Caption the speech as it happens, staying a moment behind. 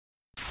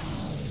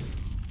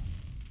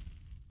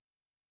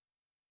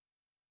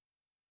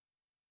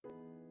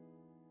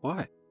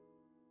What?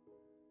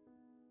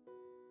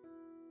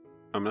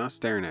 I'm not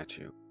staring at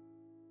you.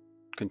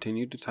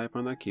 Continue to type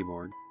on that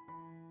keyboard.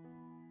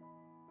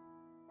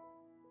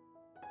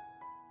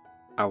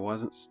 I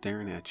wasn't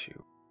staring at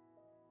you.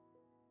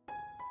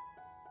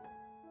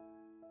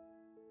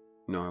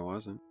 No, I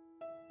wasn't.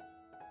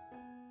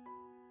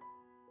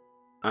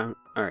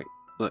 Alright,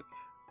 look.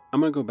 I'm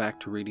gonna go back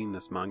to reading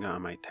this manga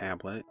on my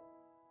tablet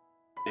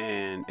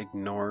and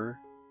ignore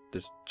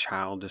this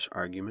childish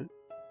argument.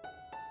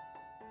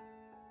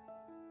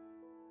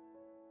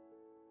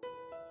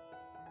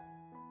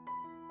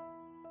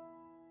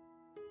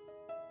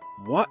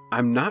 What?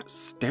 I'm not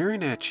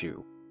staring at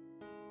you.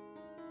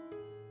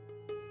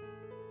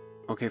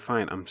 Okay,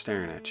 fine, I'm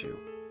staring at you.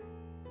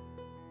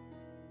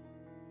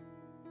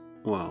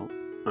 Well,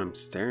 I'm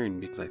staring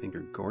because I think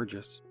you're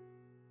gorgeous.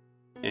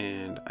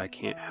 And I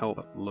can't help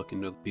but look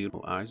into the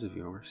beautiful eyes of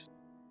yours.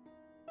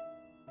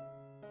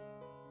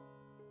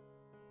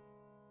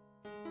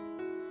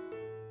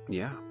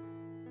 Yeah.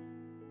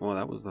 Well,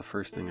 that was the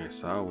first thing I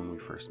saw when we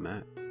first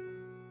met.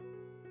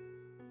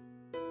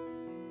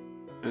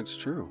 It's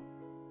true.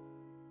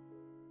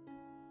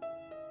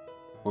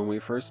 When we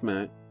first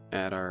met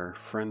at our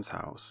friend's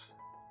house,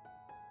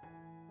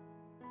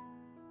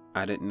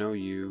 I didn't know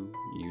you,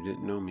 you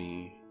didn't know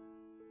me.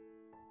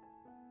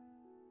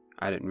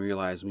 I didn't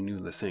realize we knew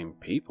the same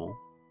people.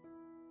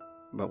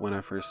 But when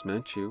I first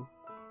met you,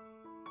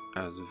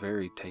 I was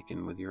very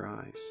taken with your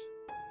eyes.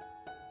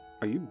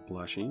 Are you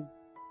blushing?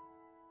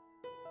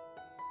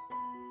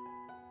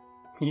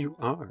 You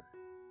are.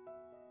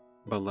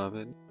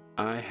 Beloved,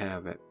 I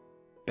have it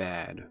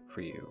bad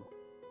for you.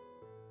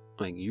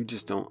 Like, you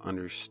just don't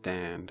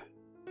understand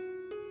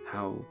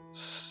how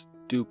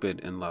stupid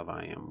in love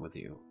I am with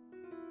you.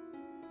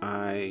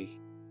 I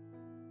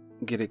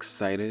get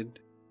excited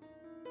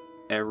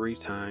every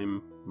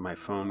time my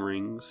phone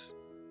rings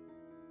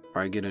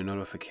or I get a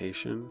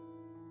notification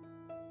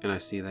and I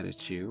see that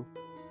it's you.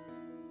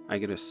 I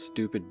get a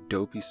stupid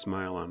dopey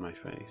smile on my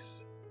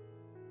face.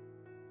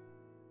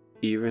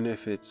 Even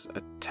if it's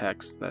a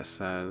text that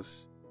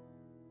says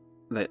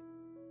that,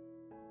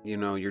 you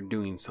know, you're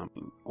doing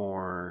something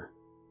or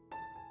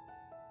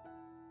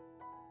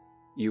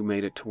you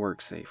made it to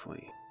work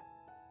safely.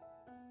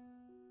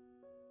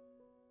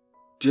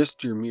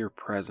 Just your mere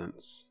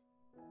presence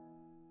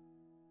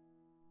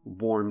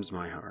warms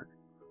my heart.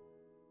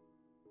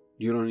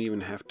 You don't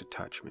even have to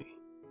touch me.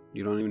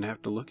 You don't even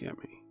have to look at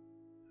me.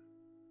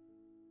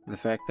 The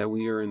fact that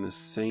we are in the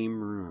same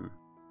room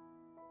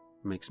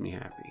makes me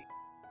happy.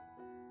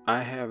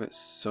 I have it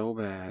so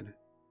bad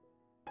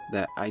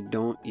that I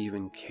don't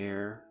even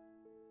care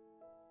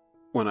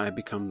when I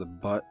become the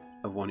butt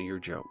of one of your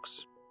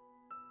jokes.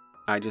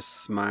 I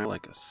just smile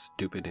like a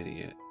stupid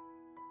idiot.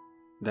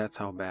 That's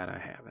how bad I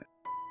have it.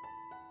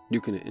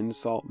 You can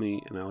insult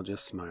me and I'll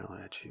just smile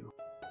at you.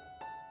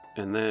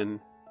 And then,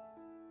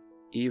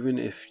 even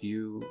if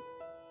you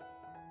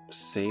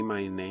say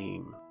my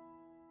name,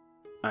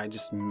 I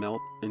just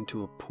melt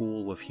into a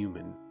pool of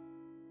human.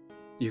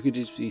 You could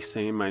just be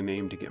saying my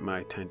name to get my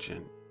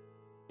attention.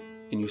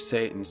 And you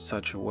say it in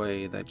such a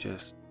way that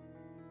just,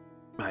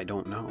 I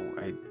don't know.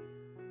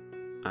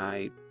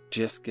 I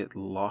just get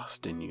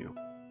lost in you.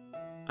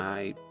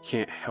 I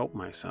can't help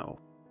myself.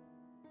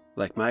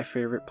 Like, my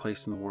favorite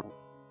place in the world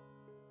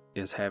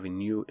is having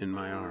you in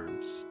my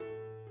arms.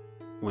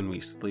 When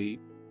we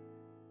sleep,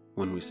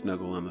 when we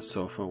snuggle on the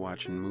sofa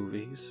watching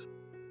movies.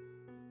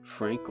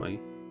 Frankly,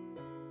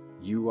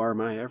 you are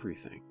my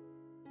everything.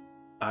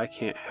 I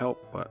can't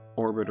help but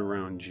orbit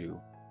around you,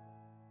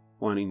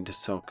 wanting to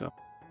soak up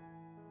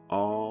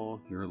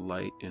all your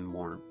light and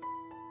warmth.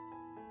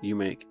 You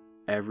make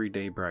every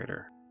day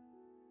brighter.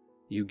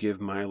 You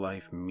give my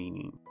life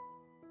meaning.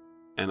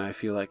 And I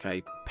feel like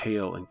I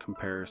pale in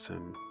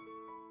comparison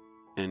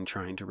and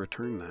trying to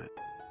return that.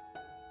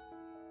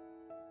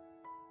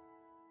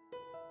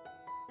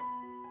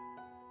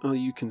 Well,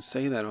 you can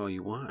say that all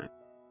you want,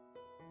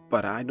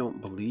 but I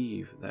don't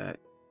believe that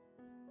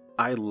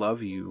I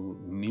love you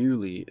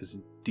nearly as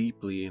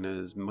deeply and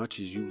as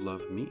much as you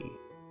love me.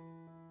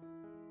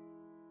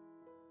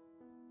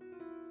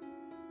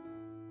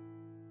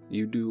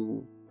 You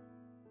do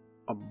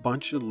a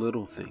bunch of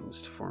little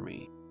things for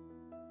me.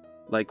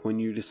 Like when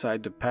you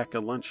decide to pack a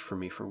lunch for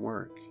me for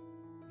work,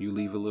 you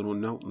leave a little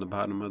note in the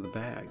bottom of the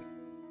bag.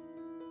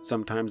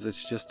 Sometimes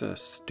it's just a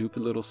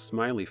stupid little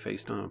smiley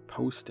face on a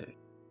post-it.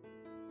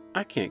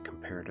 I can't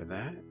compare to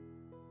that.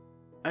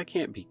 I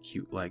can't be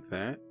cute like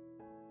that.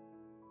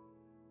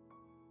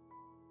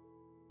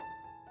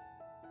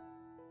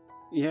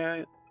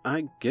 Yeah,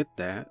 I get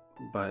that,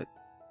 but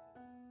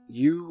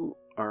you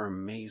are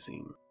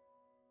amazing,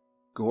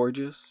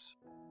 gorgeous,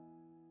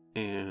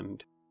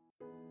 and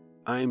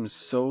I'm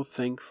so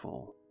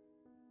thankful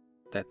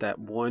that that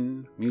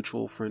one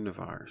mutual friend of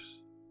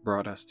ours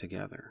brought us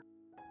together,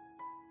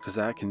 because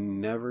I can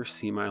never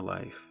see my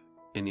life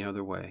any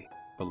other way,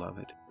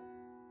 beloved.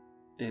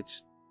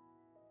 It's,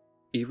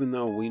 even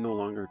though we no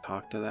longer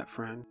talk to that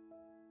friend,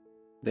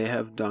 they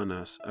have done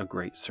us a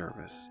great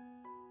service.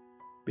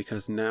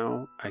 because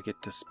now I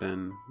get to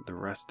spend the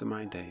rest of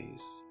my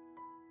days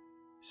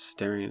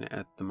staring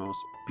at the most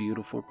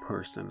beautiful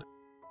person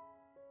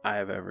I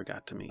have ever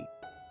got to meet.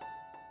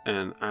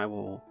 And I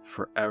will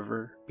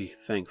forever be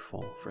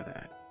thankful for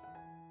that.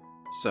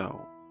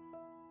 So,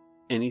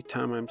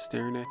 anytime I'm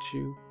staring at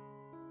you,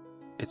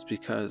 it's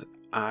because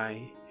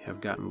I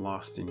have gotten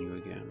lost in you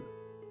again.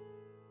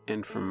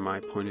 And from my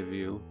point of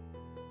view,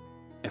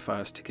 if I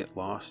was to get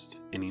lost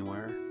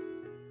anywhere,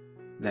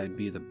 that'd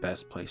be the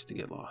best place to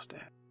get lost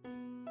at.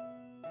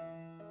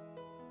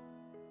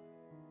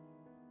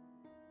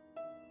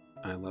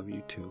 I love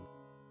you too.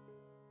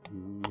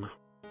 Mwah.